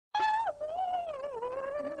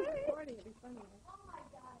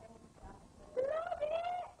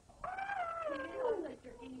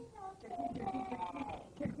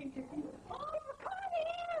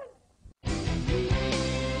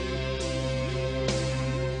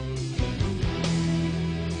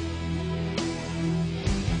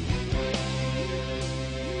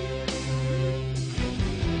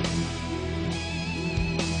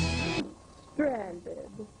Stranded.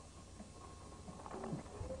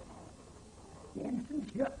 Dancing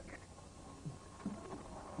Chuck.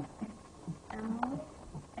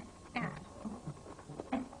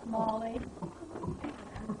 Molly.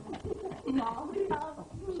 Molly.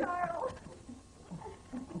 Charles.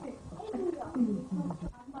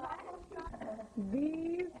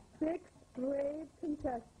 These 6th grade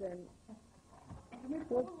contestants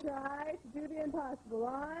will try to do the impossible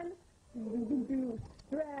on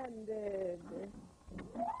Stranded.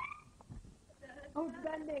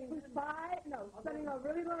 Spending a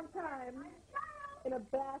really long time in a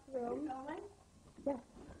bathroom. Yes.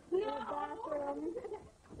 In a bathroom.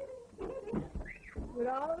 With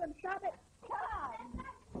all of them, stop it! Come!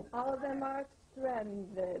 All of them are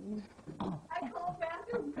stranded. I call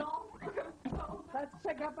bathroom golf. Let's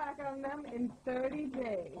check up back on them in 30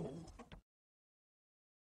 days.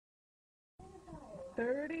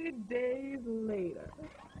 30 days later.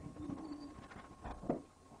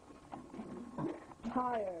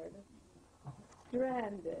 Tired.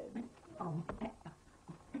 Stranded.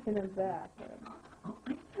 In a bathroom.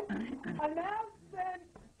 Announcement!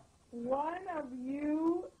 One of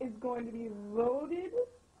you is going to be voted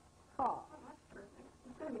off.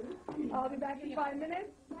 I'll be back in 5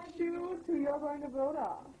 minutes. Choose who you're going to vote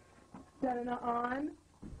off. Selena on.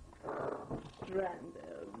 Stranded.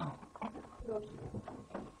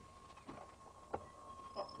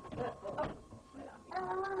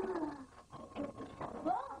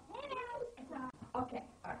 Okay,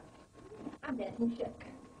 alright. I'm Dancing Chuck.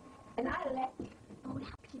 And I elect.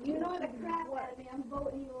 You know the crap out of me. I'm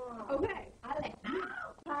voting you on. Okay. I elect.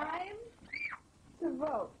 Time to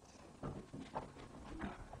vote.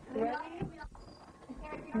 Ready?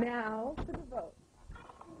 Now for the vote.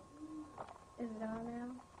 Is it on now?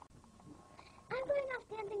 I'm voting off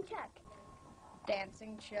Dancing Chuck.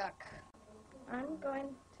 Dancing Chuck. I'm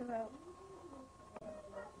going to vote.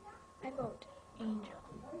 I vote Angel.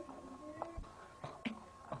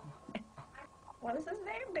 What is his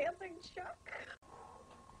name? Dancing Chuck?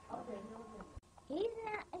 He's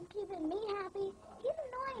not keeping me happy. He's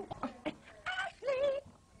annoying. Ashley!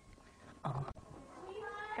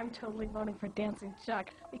 I'm totally voting for Dancing Chuck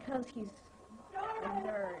because he's a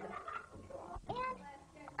nerd. And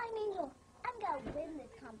I'm Angel. I'm going to win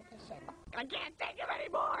this competition. I can't take him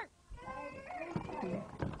anymore!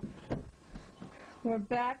 We're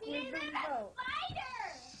back with the vote.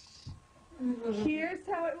 Here's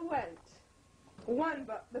how it went. One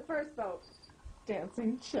vote. The first vote.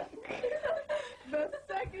 Dancing Chuck. The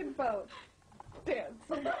second vote.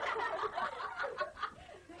 Dancing.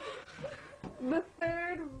 The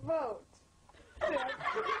third vote. Dancing.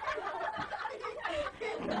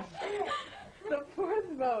 The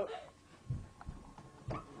fourth vote.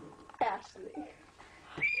 Ashley.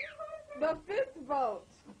 The fifth vote.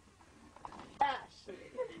 Ashley.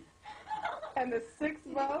 And the sixth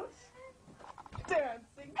vote.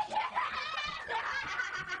 Dancing.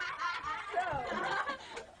 So,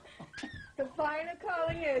 the final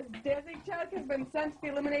calling is Dancing Chuck has been sent to the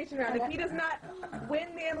elimination round. If he does not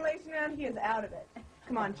win the elimination round, he is out of it.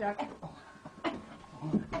 Come on, Chuck.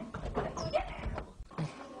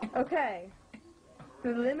 Okay. The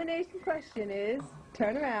elimination question is,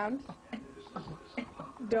 turn around,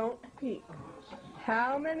 don't peek.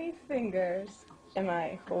 How many fingers am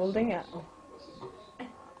I holding up?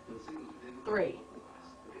 3.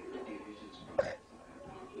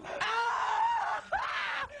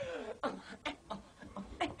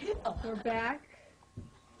 We're back,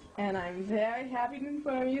 and I'm very happy to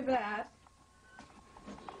inform you that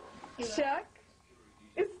Chuck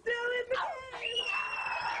is still in the game.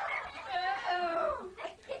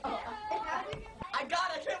 I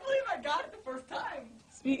can't believe I got it the first time.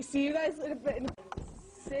 See you guys in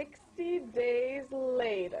 60 days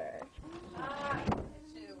later.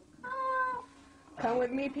 Come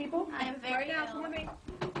with me, people. I am very Right now, ill. come with me.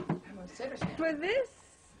 I'm a sitter stand. For this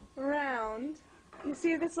round, you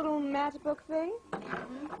see this little matchbook thing?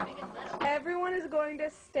 Everyone is going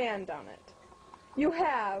to stand on it. You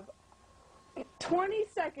have 20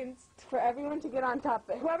 seconds for everyone to get on top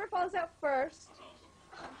of it. Whoever falls out first,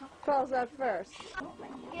 falls out first.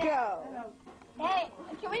 Go. Hey,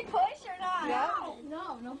 can we push or not?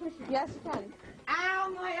 Yep. No pushing. Yes, you can. Ow,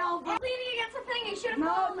 my elbow. Leaning against the thing, you should have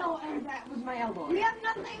No, and that was my elbow. We have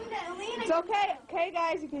nothing to lean It's okay. Okay,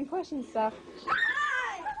 guys, you can push and stuff.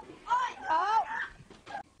 against. Oh!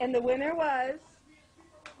 And the winner was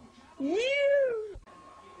you!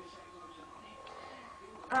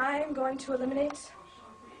 I'm going to eliminate.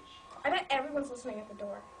 I bet everyone's listening at the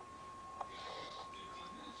door.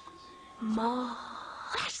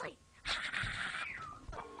 Ashley!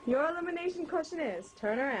 Your elimination question is,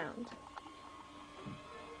 turn around.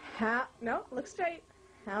 No, look straight.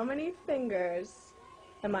 How many fingers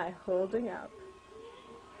am I holding up?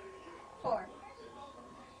 4.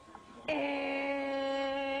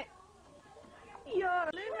 And you're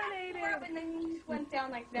eliminated. And then you just went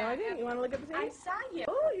down like No, that. I didn't. You want to look at the I tape? saw you.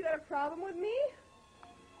 Oh, you got a problem with me?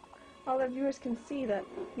 All the viewers can see that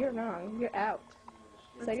you're wrong. You're out.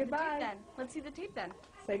 Say goodbye. Let's see the tape then.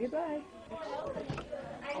 Say goodbye.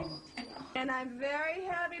 And I'm very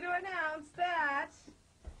happy to announce that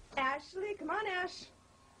Ashley, come on Ash,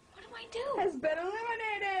 What do I do? has been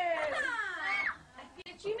eliminated.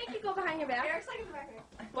 Did she make you go behind your back?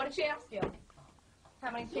 What did she ask you?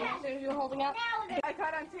 How many fingers you were holding up? I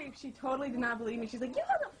caught on tape. She totally did not believe me. She's like, you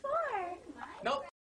have a 4. Nope.